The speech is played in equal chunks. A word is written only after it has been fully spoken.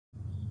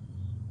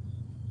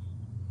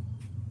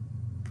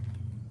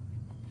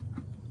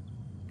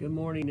Good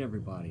morning,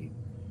 everybody.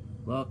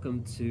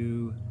 Welcome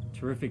to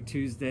Terrific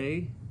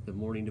Tuesday, the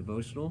morning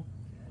devotional.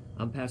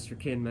 I'm Pastor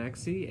Ken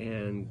Maxey,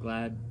 and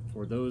glad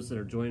for those that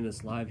are joining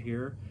us live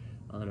here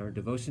on our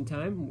devotion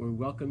time. We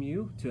welcome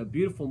you to a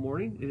beautiful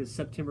morning. It is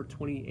September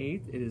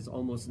 28th. It is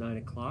almost 9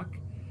 o'clock,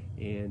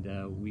 and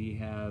we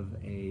have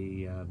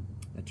a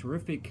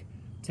terrific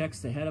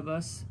text ahead of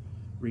us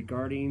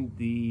regarding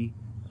the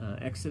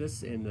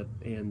Exodus and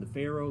the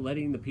Pharaoh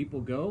letting the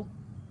people go.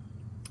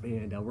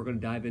 And we're going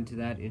to dive into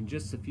that in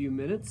just a few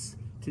minutes.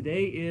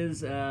 Today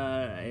is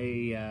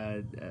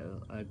a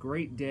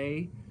great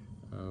day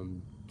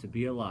to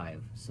be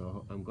alive.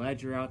 So I'm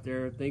glad you're out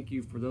there. Thank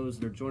you for those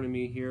that are joining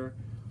me here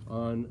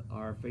on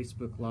our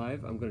Facebook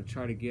Live. I'm going to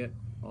try to get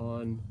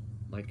on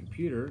my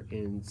computer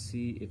and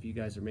see if you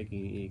guys are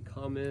making any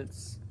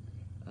comments.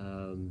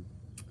 I'm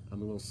a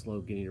little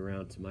slow getting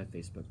around to my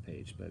Facebook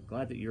page, but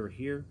glad that you're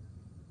here.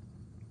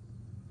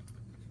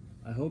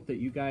 I hope that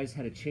you guys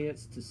had a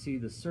chance to see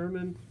the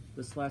sermon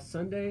this last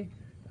Sunday.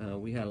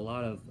 We had a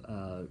lot of,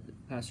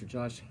 Pastor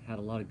Josh had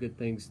a lot of good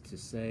things to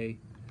say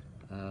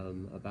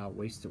about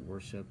wasted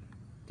worship.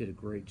 Did a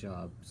great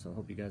job, so I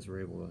hope you guys were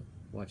able to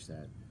watch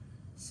that.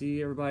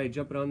 See everybody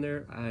jumping on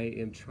there. I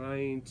am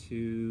trying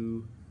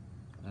to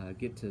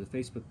get to the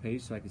Facebook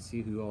page so I can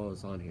see who all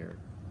is on here.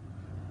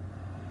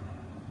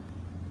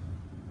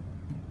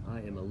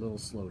 I am a little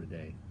slow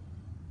today.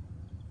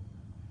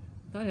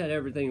 I thought I had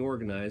everything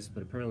organized,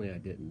 but apparently I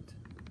didn't.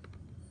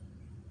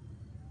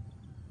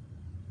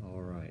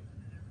 All right,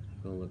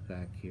 gonna look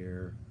back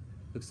here.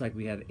 Looks like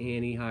we have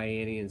Annie. Hi,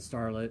 Annie and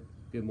Starlet.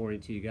 Good morning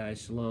to you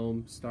guys.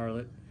 Shalom,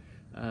 Starlet.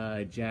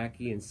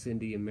 Jackie and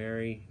Cindy and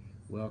Mary,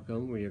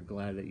 welcome. We are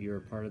glad that you're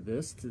a part of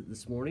this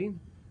morning.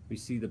 We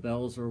see the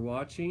Bells are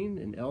watching,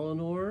 and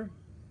Eleanor.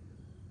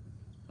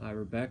 Hi,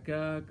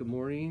 Rebecca. Good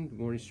morning. Good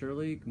morning,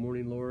 Shirley. Good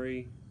morning,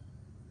 Lori.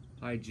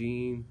 Hi,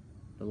 Jean.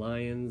 The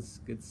Lions,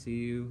 good to see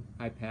you.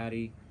 Hi,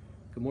 Patty.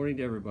 Good morning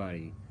to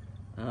everybody.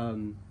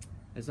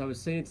 As I was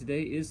saying,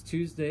 today is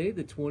Tuesday,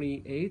 the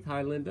 28th.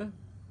 Hi, Linda.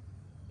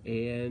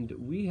 And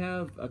we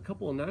have a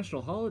couple of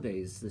national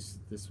holidays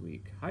this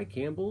week. Hi,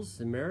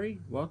 Campbell's and Mary.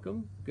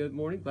 Welcome. Good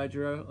morning. Glad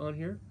you're on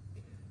here.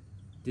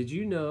 Did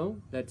you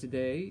know that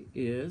today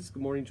is,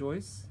 good morning,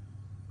 Joyce.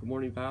 Good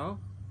morning, Val.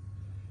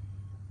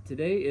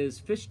 Today is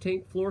Fish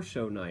Tank Floor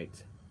Show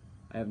night.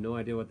 I have no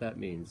idea what that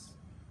means.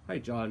 Hi,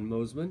 John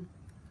Mosman.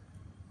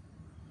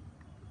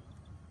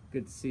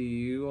 Good to see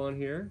you on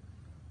here.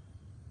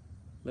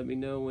 Let me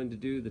know when to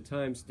do the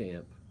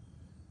timestamp.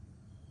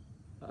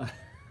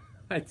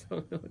 I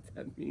don't know what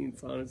that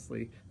means,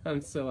 honestly.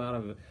 I'm so out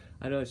of it.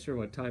 I'm not sure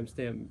what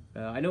timestamp.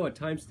 I know what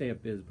timestamp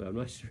is, but I'm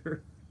not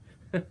sure.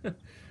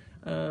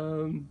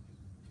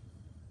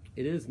 It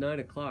is 9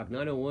 o'clock,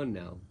 9:01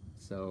 now.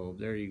 So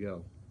there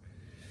you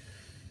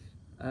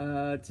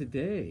go.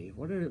 Today,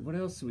 what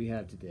else do we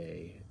have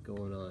today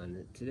going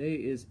on? Today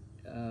is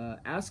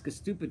Ask a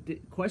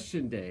Stupid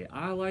Question Day.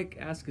 I like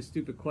Ask a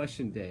Stupid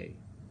Question Day.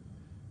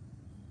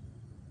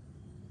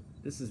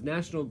 This is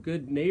National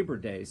Good Neighbor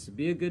Day, so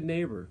be a good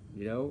neighbor.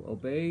 You know,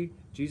 obey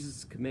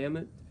Jesus'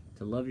 commandment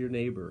to love your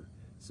neighbor.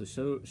 So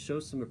show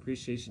some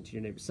appreciation to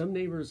your neighbor. Some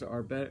neighbors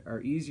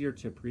are easier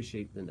to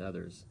appreciate than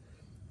others.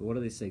 But what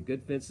do they say?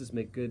 Good fences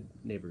make good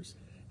neighbors.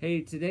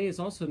 Hey, today is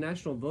also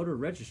National Voter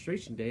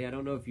Registration Day. I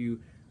don't know if you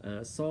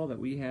saw that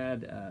we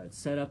had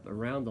set up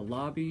around the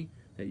lobby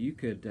that you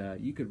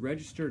could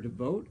register to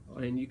vote,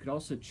 and you could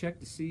also check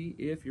to see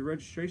if your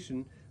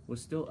registration was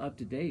still up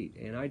to date.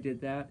 And I did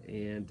that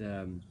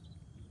and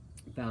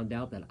found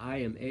out that I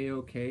am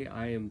A-OK.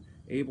 I am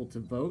able to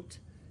vote,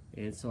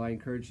 and so I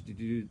encourage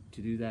you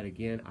to do that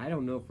again. I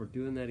don't know if we're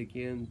doing that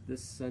again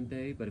this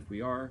Sunday, but if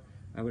we are,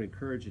 I would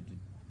encourage you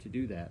to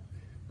do that.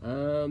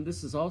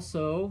 This is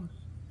also,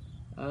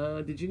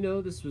 did you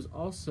know this was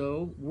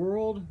also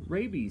World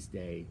Rabies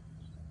Day?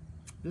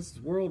 This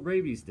is World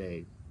Rabies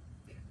Day.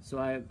 So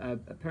I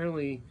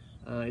apparently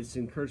it's to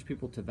encourage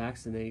people to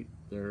vaccinate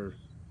their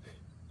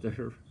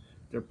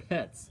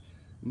pets,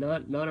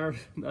 not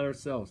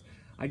ourselves.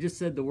 I just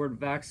said the word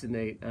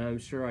vaccinate, and I'm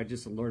sure I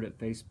just alerted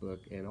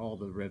Facebook, and all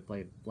the red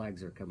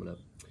flags are coming up.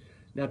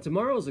 Now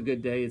tomorrow is a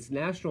good day. It's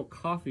National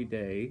Coffee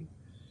Day,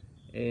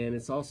 and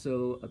it's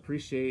also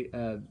Appreciate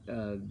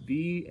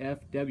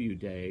VFW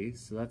Day.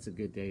 So that's a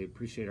good day.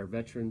 Appreciate our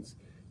veterans,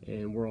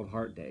 and World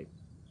Heart Day.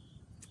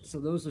 So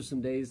those are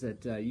some days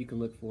that you can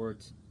look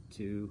forward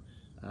to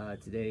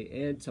today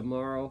and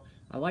tomorrow.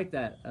 I like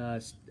that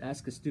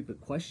Ask a Stupid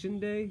Question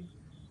Day.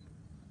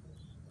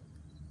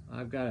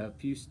 I've got a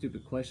few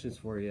stupid questions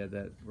for you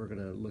that we're going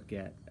to look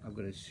at. I'm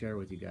going to share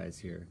with you guys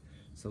here.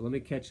 So let me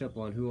catch up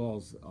on who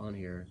all's on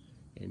here,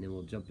 and then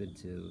we'll jump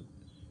into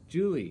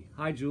Julie.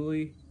 Hi,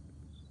 Julie.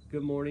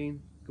 Good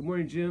morning. Good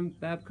morning, Jim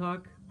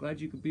Babcock. Glad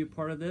you could be a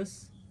part of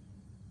this.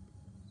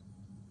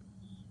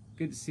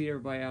 Good to see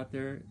everybody out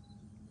there.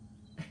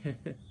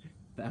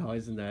 Wow,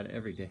 isn't that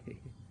every day?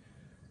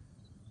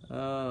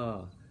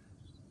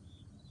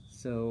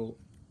 So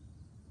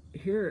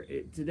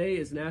today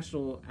is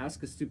National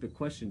Ask a Stupid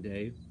Question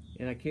Day,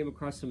 and I came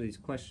across some of these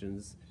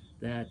questions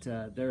that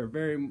they're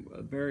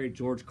very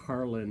George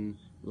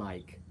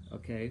Carlin-like,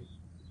 okay?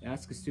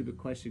 Ask a stupid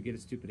question, get a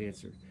stupid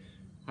answer.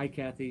 Hi,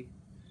 Kathy.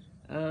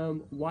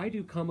 Why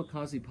do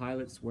kamikaze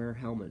pilots wear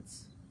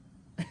helmets?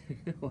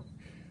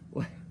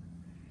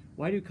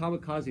 Why do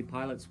kamikaze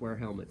pilots wear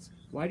helmets?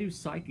 Why do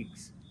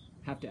psychics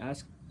have to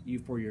ask you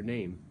for your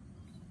name?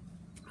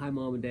 Hi,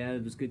 Mom and Dad.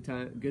 It was good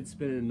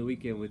spending the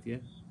weekend with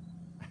you.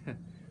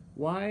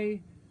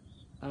 Why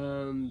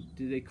do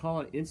they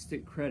call it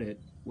instant credit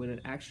when it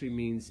actually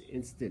means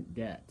instant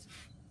debt?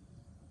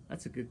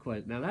 That's a good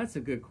question. Now, that's a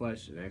good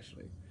question,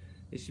 actually.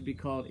 It should be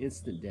called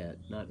instant debt,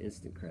 not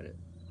instant credit.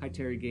 Hi,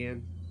 Terry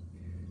Gann.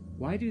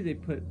 Why do they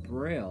put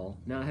Braille?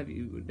 Now,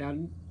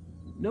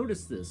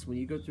 notice this when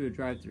you go through a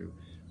drive-thru.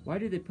 Why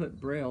do they put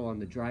Braille on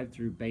the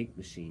drive-thru bank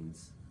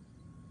machines?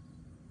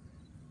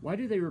 Why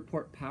do they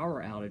report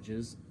power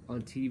outages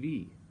on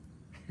TV?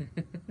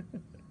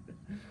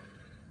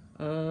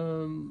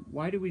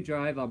 Why do we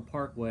drive on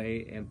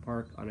Parkway and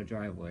park on a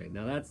driveway?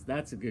 Now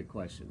that's a good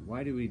question.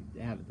 Why do we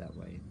have it that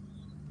way?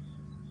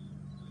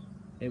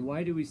 And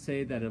why do we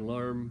say that an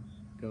alarm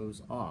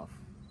goes off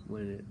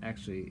when it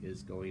actually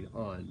is going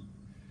on?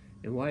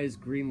 And why is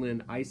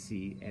Greenland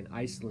icy and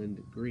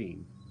Iceland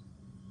green?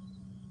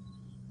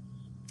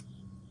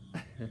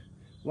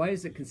 Why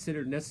is it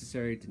considered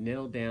necessary to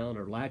nail down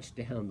or latch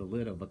down the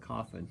lid of a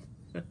coffin?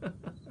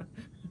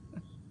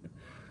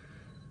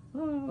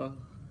 Oh.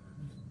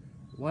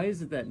 Why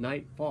is it that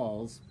night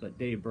falls but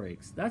day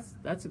breaks?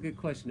 That's a good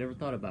question. Never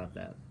thought about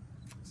that.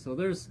 So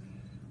there's,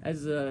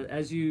 as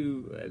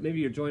you maybe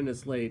you're joining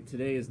us late.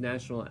 Today is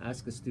National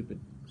Ask a Stupid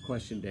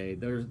Question Day.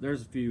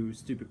 There's a few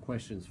stupid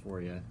questions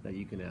for you that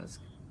you can ask.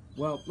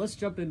 Well, let's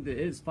jump into it.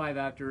 Is 5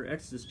 after.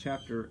 Exodus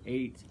chapter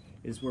 8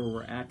 is where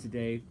we're at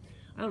today.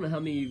 I don't know how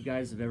many of you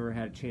guys have ever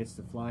had a chance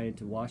to fly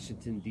into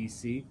Washington,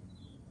 D.C.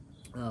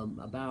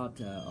 About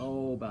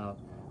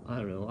I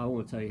don't know, I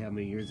won't tell you how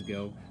many years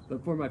ago,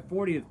 but for my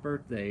 40th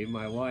birthday,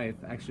 my wife,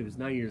 actually it was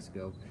 9 years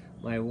ago,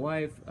 my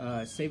wife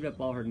saved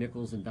up all her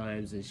nickels and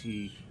dimes, and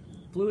she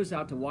flew us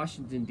out to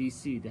Washington,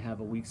 D.C. to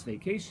have a week's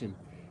vacation.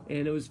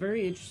 And it was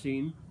very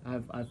interesting.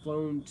 I've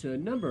flown to a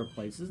number of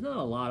places, not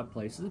a lot of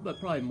places, but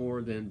probably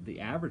more than the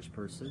average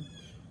person.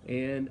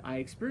 And I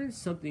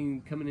experienced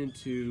something coming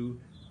into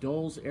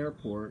Dulles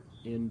Airport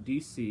in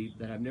D.C.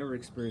 that I've never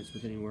experienced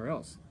with anywhere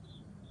else.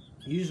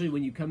 Usually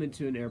when you come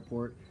into an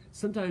airport,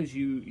 sometimes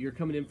you're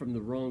coming in from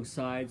the wrong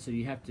side, so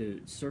you have to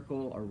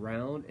circle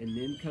around and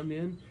then come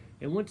in.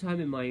 And one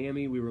time in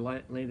Miami, we were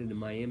landed in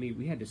Miami,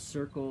 we had to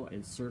circle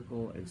and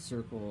circle and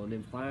circle, and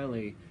then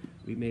finally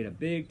we made a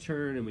big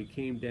turn and we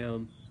came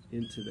down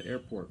into the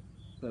airport.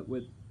 But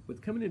with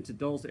coming into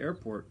Dulles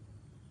Airport,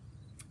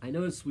 I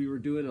noticed we were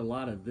doing a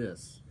lot of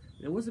this.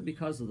 And it wasn't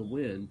because of the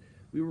wind.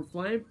 We were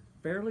flying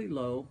fairly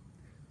low,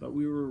 but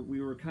we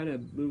were kind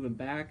of moving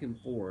back and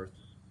forth,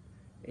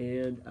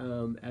 and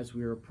as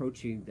we were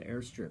approaching the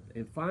airstrip,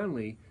 and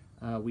finally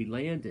we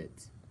landed,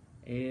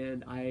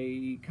 and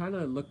I kind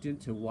of looked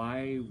into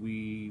why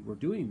we were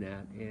doing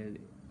that, and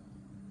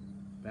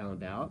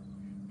found out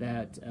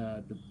that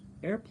the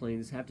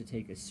airplanes have to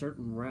take a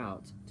certain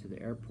route to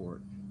the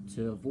airport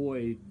to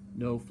avoid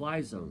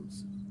no-fly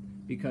zones,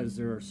 because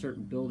there are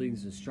certain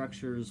buildings and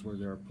structures where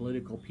there are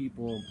political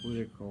people and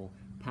political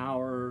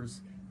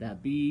powers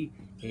that be,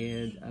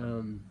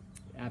 and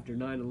after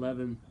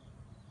 9/11,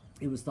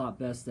 it was thought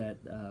best that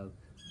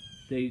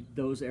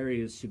those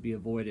areas should be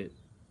avoided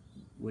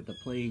with a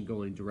plane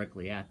going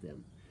directly at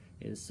them.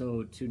 And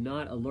so to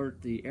not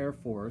alert the Air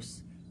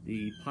Force,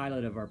 the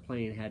pilot of our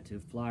plane had to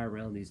fly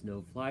around these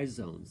no-fly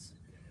zones.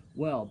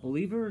 Well,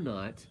 believe it or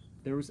not,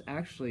 there was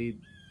actually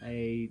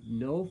a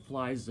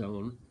no-fly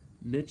zone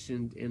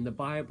mentioned in the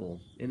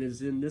Bible, and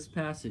is in this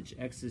passage,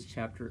 Exodus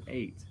chapter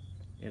 8.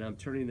 And I'm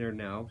turning there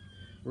now.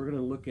 We're going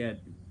to look at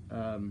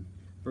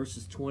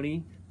verses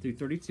 20 through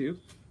 32.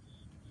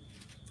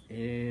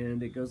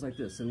 And it goes like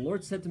this. And the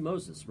Lord said to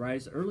Moses,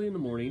 "Rise early in the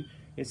morning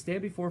and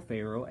stand before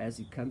Pharaoh as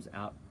he comes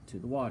out to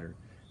the water.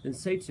 Then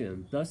say to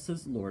him, Thus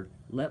says the Lord,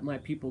 let my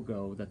people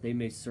go, that they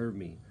may serve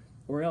me.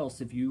 Or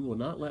else, if you will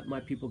not let my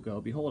people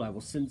go, behold, I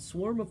will send a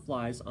swarm of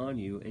flies on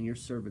you and your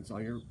servants,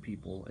 on your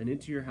people, and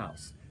into your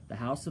house. The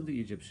house of the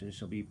Egyptians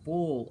shall be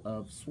full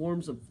of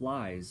swarms of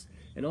flies,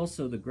 and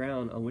also the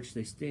ground on which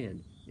they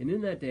stand. And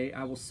in that day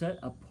I will set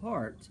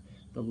apart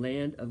the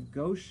land of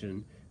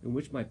Goshen, in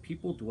which my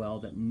people dwell,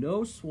 that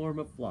no swarm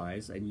of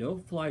flies, a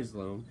no-fly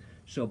zone,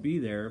 shall be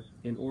there,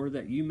 in order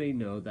that you may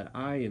know that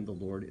I am the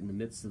Lord in the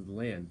midst of the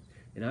land.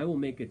 And I will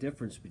make a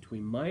difference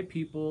between my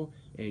people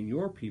and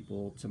your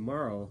people.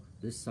 Tomorrow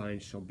this sign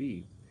shall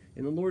be."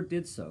 And the Lord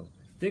did so.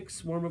 Thick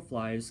swarm of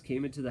flies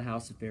came into the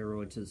house of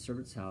Pharaoh, into the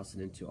servant's house,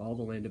 and into all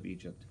the land of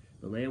Egypt.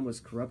 The land was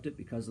corrupted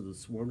because of the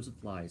swarms of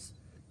flies.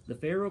 The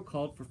Pharaoh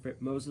called for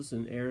Moses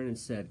and Aaron and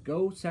said,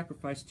 "Go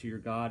sacrifice to your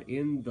God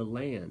in the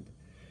land."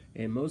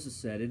 And Moses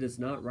said, "It is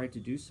not right to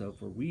do so,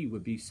 for we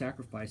would be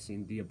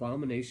sacrificing the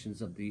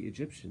abominations of the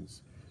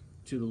Egyptians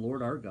to the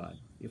Lord our God.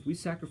 If we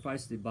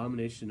sacrifice the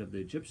abomination of the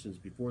Egyptians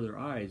before their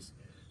eyes,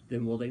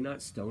 then will they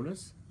not stone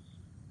us?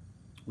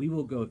 We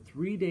will go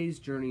 3 days'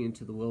 journey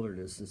into the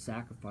wilderness and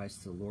sacrifice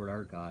to the Lord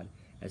our God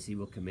as he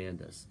will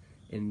command us.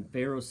 And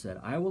Pharaoh said,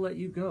 I will let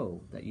you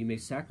go, that you may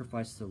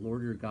sacrifice to the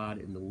Lord your God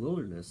in the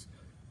wilderness,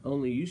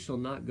 only you shall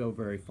not go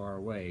very far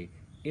away.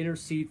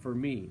 Intercede for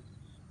me.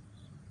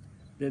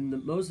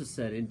 Then Moses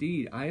said,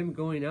 Indeed, I am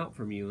going out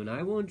from you, and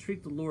I will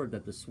entreat the Lord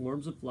that the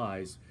swarms of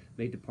flies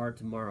may depart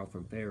tomorrow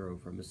from Pharaoh,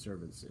 from his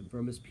servants, and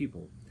from his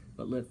people.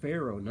 But let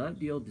Pharaoh not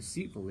deal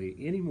deceitfully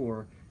any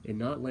more in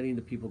not letting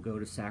the people go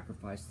to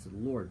sacrifice to the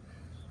Lord.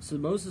 So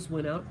Moses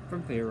went out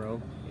from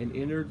Pharaoh and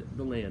entered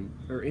the land,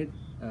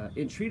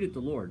 entreated the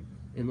Lord.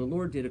 And the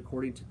Lord did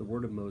according to the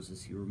word of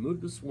Moses. He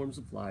removed the swarms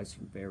of flies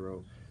from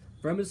Pharaoh,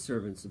 from his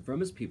servants, and from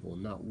his people.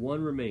 Not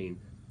one remained.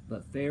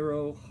 But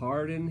Pharaoh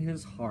hardened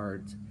his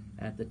heart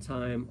at the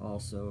time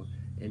also,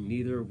 and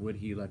neither would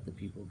he let the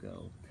people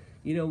go.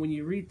 You know, when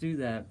you read through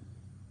that,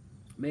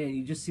 man,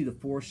 you just see the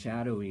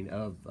foreshadowing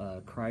of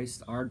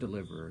Christ, our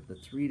deliverer. The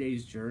 3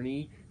 days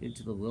journey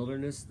into the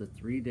wilderness, the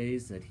 3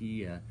 days that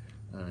he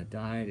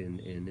died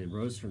and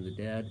rose from the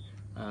dead.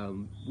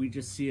 We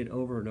just see it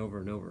over and over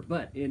and over.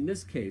 But in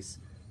this case,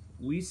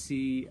 we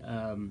see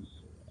an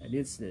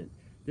incident.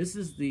 This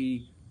is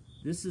the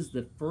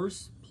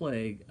first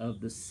plague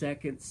of the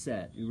second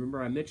set. You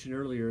remember I mentioned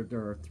earlier there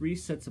are 3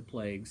 sets of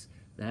plagues.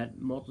 That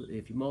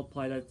if you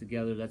multiply that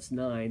together, that's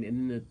 9. And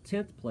then the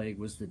 10th plague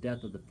was the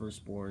death of the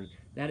firstborn.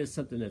 That is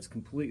something that's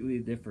completely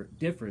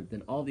different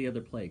than all the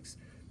other plagues.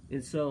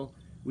 And so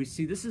we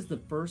see this is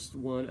the first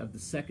one of the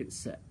second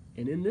set.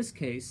 And in this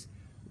case,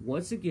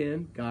 once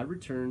again, God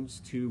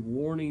returns to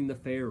warning the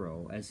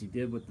Pharaoh, as he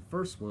did with the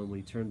first one when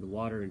he turned the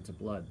water into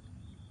blood.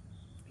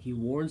 He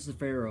warns the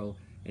Pharaoh,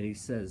 and he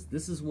says,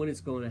 this is when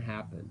it's going to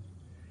happen.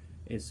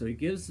 And so he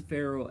gives the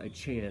Pharaoh a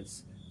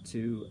chance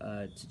to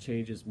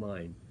change his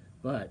mind.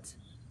 But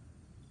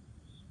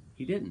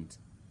he didn't.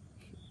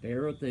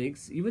 Pharaoh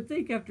thinks, you would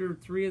think after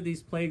 3 of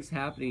these plagues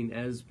happening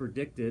as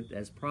predicted,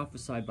 as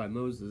prophesied by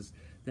Moses,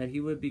 that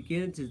he would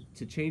begin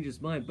to change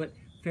his mind. But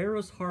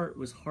Pharaoh's heart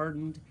was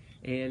hardened,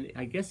 and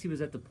I guess he was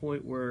at the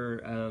point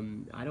where,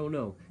 I don't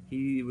know,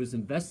 he was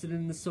invested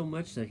in this so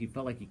much that he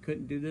felt like he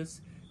couldn't do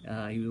this.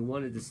 He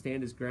wanted to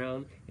stand his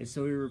ground, and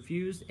so he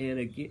refused,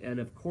 and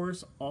of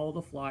course all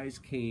the flies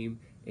came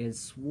and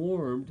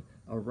swarmed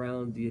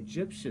around the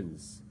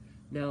Egyptians.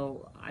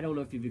 Now, I don't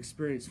know if you've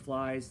experienced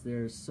flies.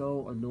 They're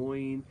so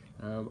annoying.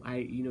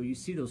 You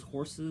see those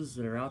horses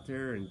that are out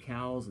there and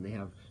cows, and they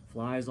have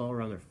flies all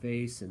around their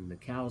face, and the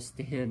cows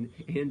stand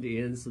end to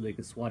end so they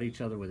can swat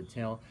each other with a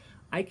tail.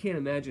 I can't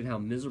imagine how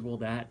miserable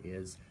that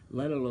is,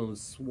 let alone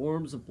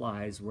swarms of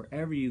flies.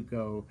 Wherever you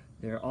go,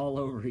 they're all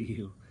over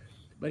you.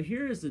 But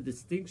here is the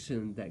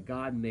distinction that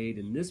God made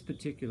in this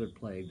particular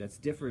plague that's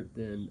different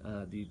than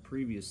the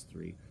previous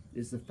 3,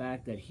 is the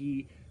fact that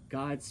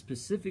God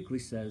specifically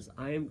says,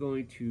 I am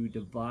going to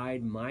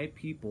divide my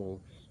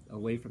people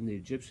away from the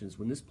Egyptians.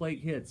 When this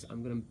plague hits,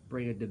 I'm going to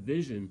bring a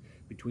division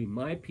between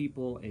my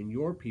people and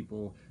your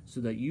people so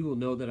that you will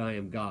know that I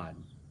am God.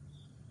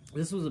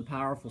 This was a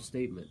powerful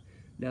statement.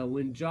 Now,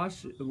 when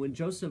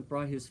Joseph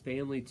brought his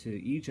family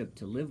to Egypt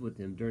to live with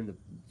him during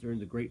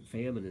the great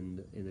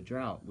famine in the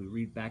drought, we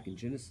read back in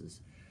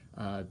Genesis,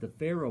 the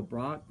Pharaoh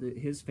brought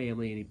his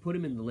family and he put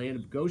him in the land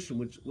of Goshen,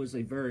 which was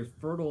a very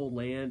fertile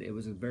land. It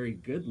was a very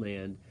good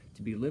land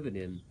to be living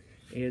in.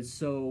 And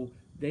so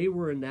they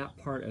were in that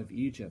part of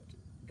Egypt.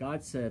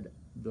 God said,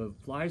 the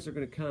flies are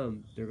going to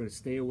come. They're going to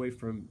stay away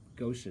from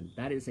Goshen.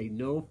 That is a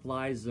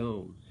no-fly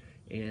zone.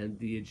 And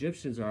the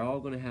Egyptians are all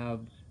going to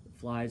have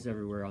flies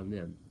everywhere on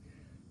them.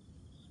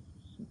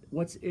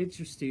 What's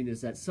interesting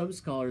is that some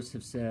scholars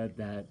have said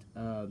that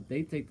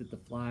they think that the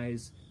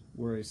flies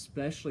were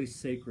especially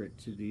sacred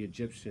to the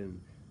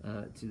Egyptian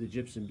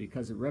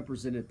because it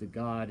represented the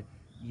god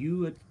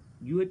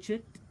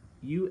Uatchit,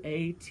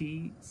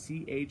 U-A-T-C-H-I-T.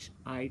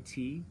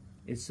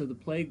 And so the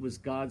plague was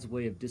God's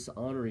way of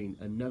dishonoring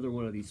another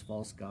one of these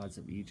false gods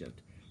of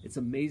Egypt. It's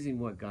amazing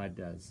what God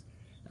does.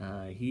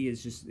 He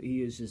is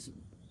just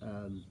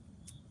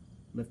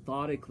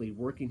methodically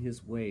working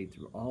his way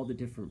through all the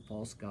different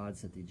false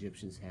gods that the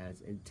Egyptians had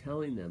and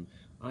telling them,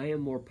 I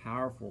am more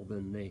powerful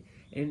than they.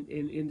 And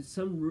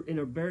in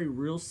a very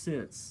real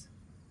sense,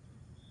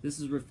 this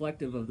is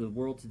reflective of the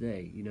world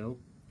today, you know.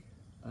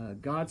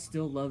 God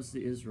still loves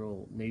the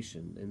Israel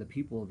nation and the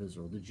people of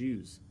Israel, the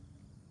Jews.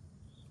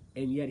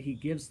 And yet he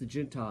gives the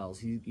Gentiles,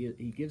 he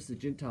gives the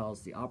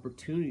Gentiles the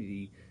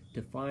opportunity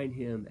to find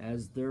him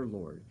as their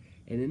Lord.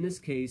 And in this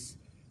case,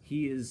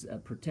 he is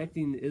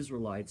protecting the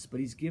Israelites, but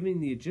he's giving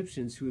the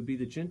Egyptians, who would be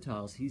the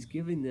Gentiles, he's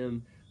giving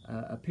them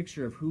a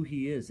picture of who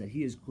he is, that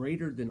he is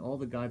greater than all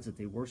the gods that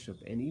they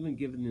worship, and even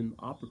giving them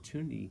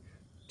opportunity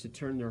to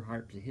turn their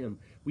heart to him.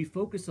 We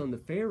focus on the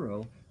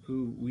Pharaoh,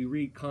 who we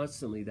read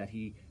constantly that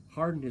he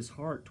hardened his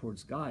heart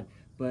towards God.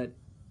 But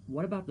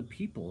what about the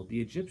people, the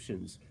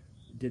Egyptians?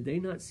 Did they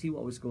not see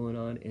what was going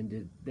on, and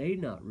did they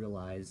not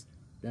realize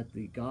that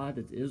the God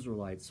that the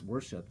Israelites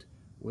worshipped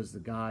was the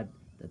God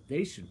that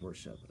they should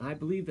worship? And I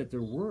believe that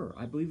there were.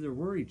 I believe there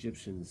were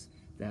Egyptians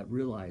that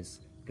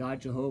realized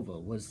God Jehovah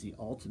was the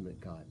ultimate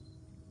God.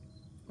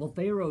 Well,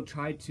 Pharaoh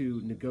tried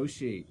to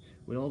negotiate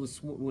when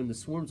when the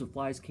swarms of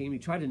flies came. He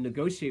tried to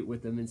negotiate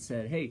with them and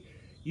said, "Hey,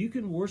 you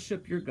can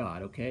worship your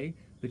God, okay?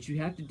 But you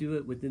have to do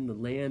it within the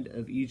land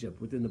of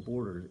Egypt, within the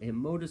border."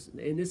 And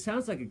this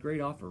sounds like a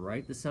great offer,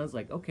 right? This sounds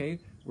like, okay,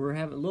 we're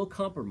having a little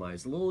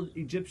compromise, a little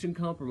Egyptian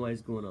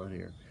compromise going on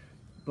here.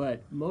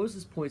 But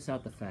Moses points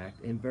out the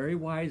fact, and very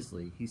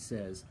wisely, he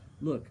says,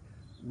 look,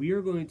 we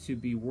are going to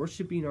be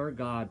worshiping our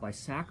God by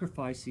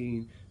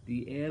sacrificing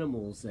the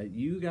animals that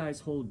you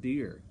guys hold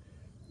dear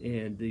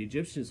and the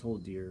Egyptians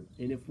hold dear.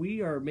 And if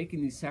we are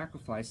making these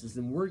sacrifices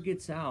and word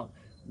gets out,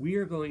 we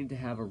are going to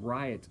have a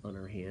riot on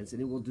our hands,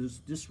 and it will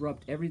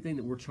disrupt everything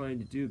that we're trying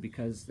to do,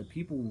 because the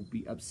people will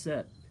be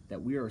upset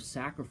that we are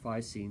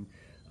sacrificing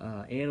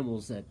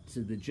animals that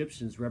to the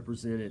Egyptians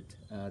represented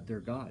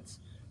their gods.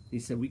 He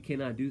said, we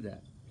cannot do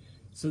that.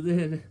 So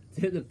then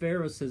the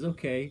Pharaoh says,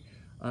 okay,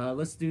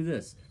 let's do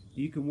this.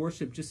 You can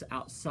worship just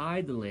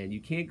outside the land.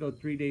 You can't go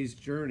 3 days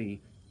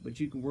journey, but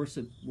you can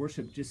worship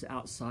just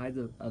outside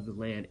of the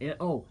land. And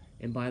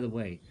and by the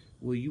way,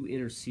 will you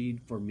intercede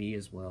for me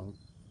as well?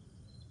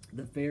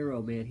 The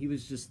Pharaoh, man, he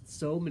was just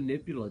so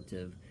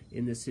manipulative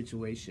in this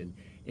situation.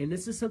 And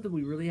this is something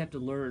we really have to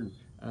learn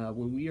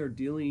when we are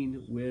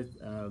dealing with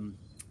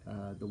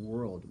the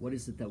world. What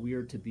is it that we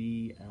are to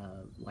be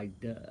like?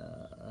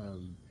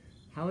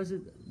 How is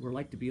it we're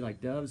like to be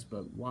like doves,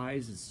 but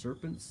wise as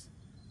serpents?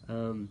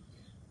 And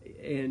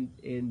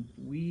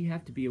we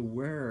have to be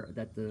aware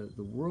that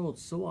the world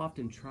so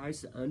often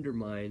tries to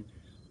undermine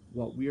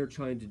what we are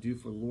trying to do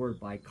for the Lord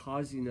by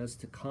causing us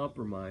to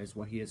compromise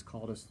what he has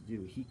called us to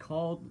do. He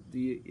called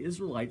the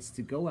Israelites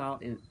to go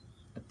out in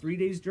a 3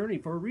 days journey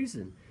for a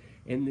reason.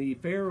 And the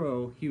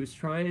Pharaoh, he was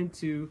trying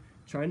to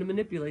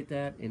manipulate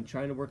that and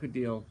trying to work a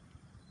deal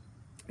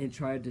and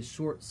tried to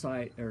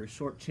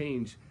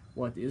shortchange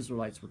what the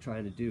Israelites were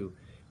trying to do.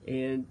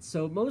 And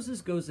so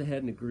Moses goes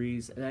ahead and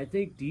agrees, and I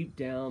think deep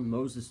down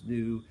Moses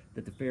knew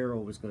that the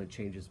Pharaoh was going to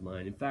change his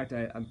mind. In fact,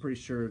 I'm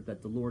pretty sure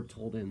that the Lord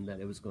told him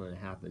that it was going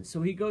to happen.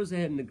 So he goes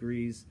ahead and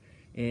agrees,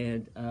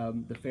 and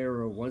the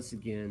Pharaoh once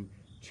again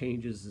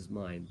changes his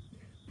mind.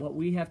 What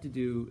we have to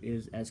do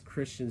is, as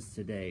Christians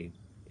today,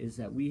 is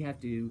that we have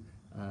to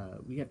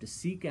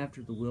seek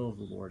after the will of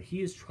the Lord.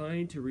 He is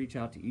trying to reach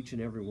out to each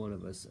and every one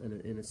of us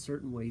in a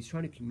certain way. He's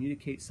trying to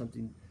communicate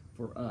something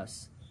for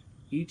us,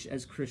 each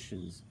as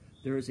Christians.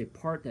 There is a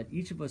part that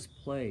each of us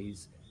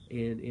plays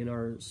in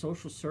our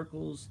social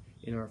circles,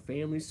 in our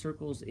family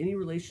circles, any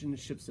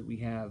relationships that we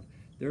have.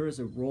 There is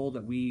a role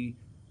that we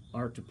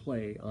are to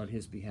play on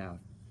his behalf.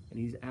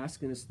 And he's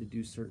asking us to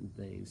do certain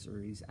things,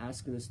 or he's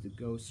asking us to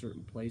go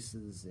certain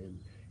places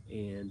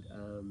and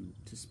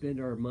to spend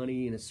our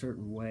money in a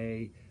certain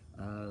way,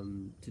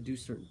 to do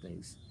certain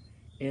things.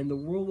 And the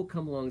world will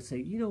come along and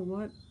say, you know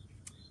what?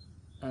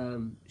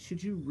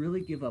 Should you really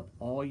give up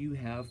all you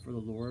have for the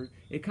Lord?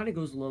 It kind of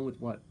goes along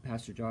with what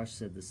Pastor Josh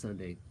said this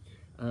Sunday.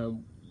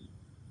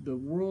 The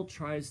world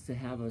tries to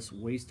have us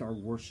waste our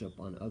worship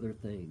on other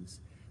things.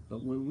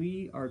 But when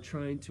we are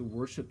trying to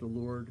worship the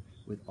Lord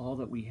with all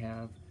that we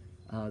have,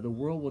 the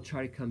world will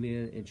try to come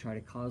in and try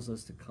to cause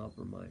us to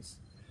compromise.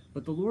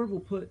 But the Lord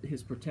will put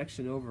his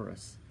protection over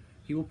us.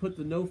 He will put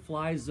the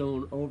no-fly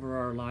zone over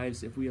our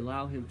lives if we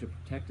allow him to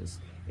protect us.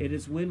 It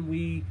is when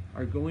we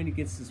are going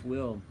against his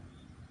will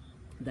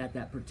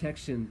that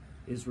protection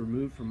is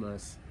removed from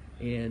us,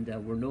 and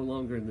we're no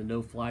longer in the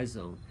no-fly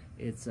zone.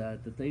 It's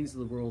the things of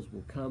the world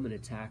will come and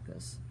attack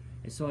us.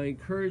 And so I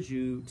encourage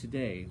you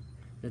today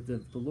that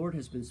the Lord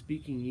has been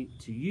speaking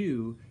to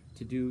you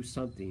to do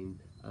something,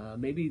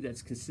 maybe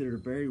that's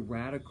considered very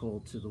radical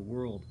to the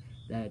world,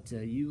 that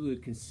you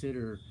would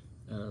consider,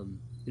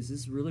 is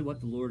this really what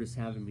the Lord is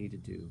having me to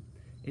do?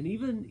 And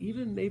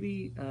even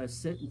maybe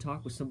sit and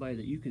talk with somebody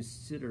that you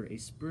consider a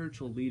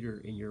spiritual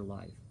leader in your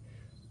life.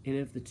 And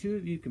if the two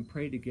of you can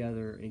pray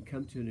together and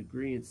come to an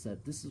agreement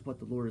that this is what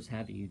the Lord is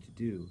having you to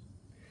do,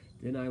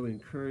 then I would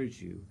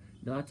encourage you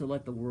not to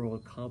let the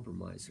world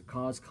compromise or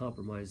cause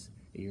compromise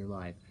in your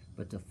life,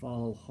 but to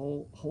follow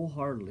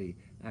wholeheartedly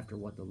after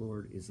what the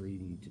Lord is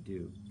leading you to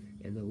do.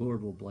 And the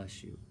Lord will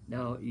bless you.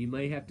 Now, you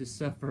may have to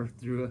suffer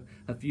through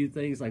a few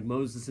things like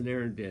Moses and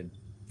Aaron did,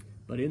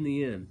 but in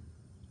the end,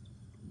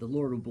 the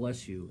Lord will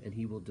bless you and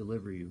he will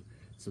deliver you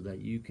so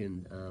that you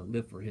can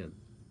live for him.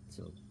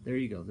 So there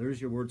you go.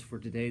 There's your words for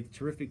today.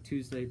 Terrific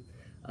Tuesday.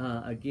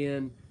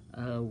 Again,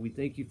 we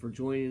thank you for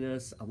joining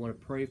us. I want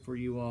to pray for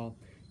you all.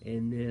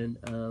 And then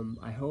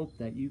I hope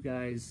that you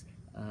guys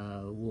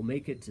will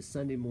make it to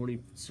Sunday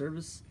morning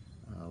service.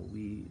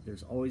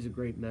 There's always a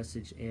great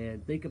message.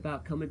 And think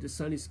about coming to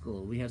Sunday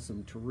school. We have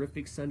some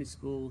terrific Sunday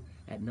school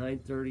at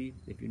 9:30.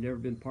 If you've never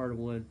been part of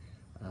one,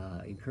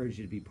 I encourage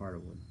you to be part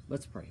of one.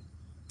 Let's pray.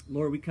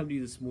 Lord, we come to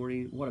you this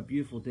morning. What a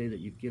beautiful day that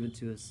you've given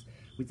to us.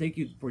 We thank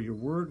you for your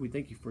word. We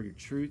thank you for your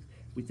truth.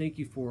 We thank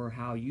you for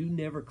how you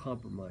never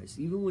compromise.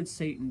 Even when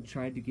Satan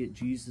tried to get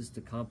Jesus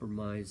to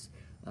compromise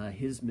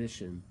his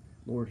mission,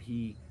 Lord,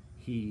 he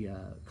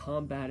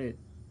combated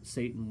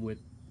Satan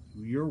with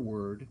your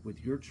word,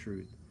 with your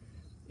truth.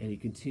 and he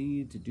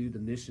continued to do the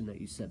mission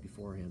that you set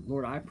before him.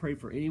 Lord, I pray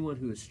for anyone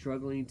who is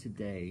struggling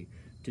today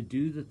to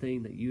do the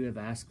thing that you have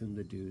asked them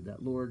to do,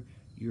 that, Lord,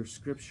 your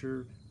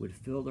scripture would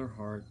fill their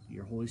heart,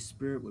 your Holy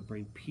Spirit would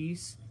bring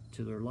peace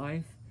to their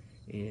life,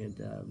 and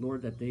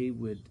Lord, that they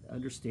would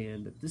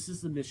understand that this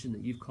is the mission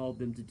that you've called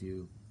them to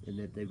do, and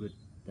that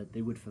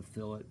they would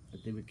fulfill it,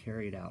 that they would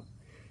carry it out.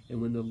 And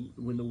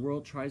when the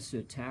world tries to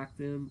attack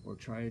them or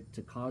try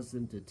to cause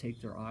them to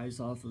take their eyes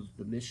off of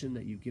the mission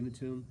that you've given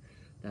to them,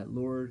 that,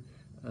 Lord,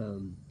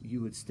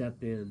 you would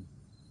step in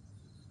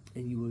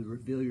and you would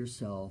reveal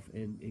yourself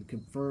and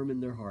confirm in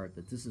their heart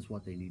that this is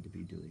what they need to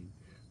be doing.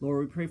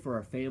 Lord, we pray for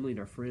our family and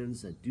our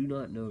friends that do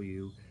not know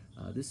you.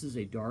 This is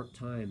a dark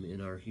time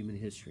in our human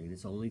history, and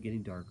it's only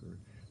getting darker.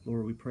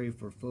 Lord, we pray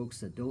for folks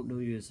that don't know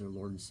you as their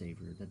Lord and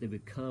Savior, that they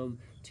would come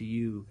to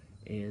you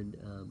and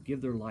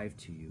give their life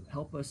to you.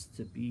 Help us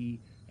to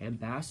be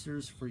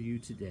ambassadors for you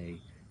today,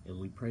 and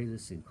we pray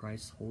this in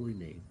Christ's holy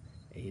name.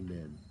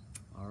 Amen.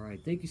 All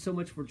right. Thank you so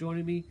much for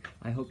joining me.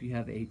 I hope you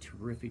have a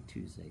terrific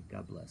Tuesday.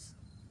 God bless.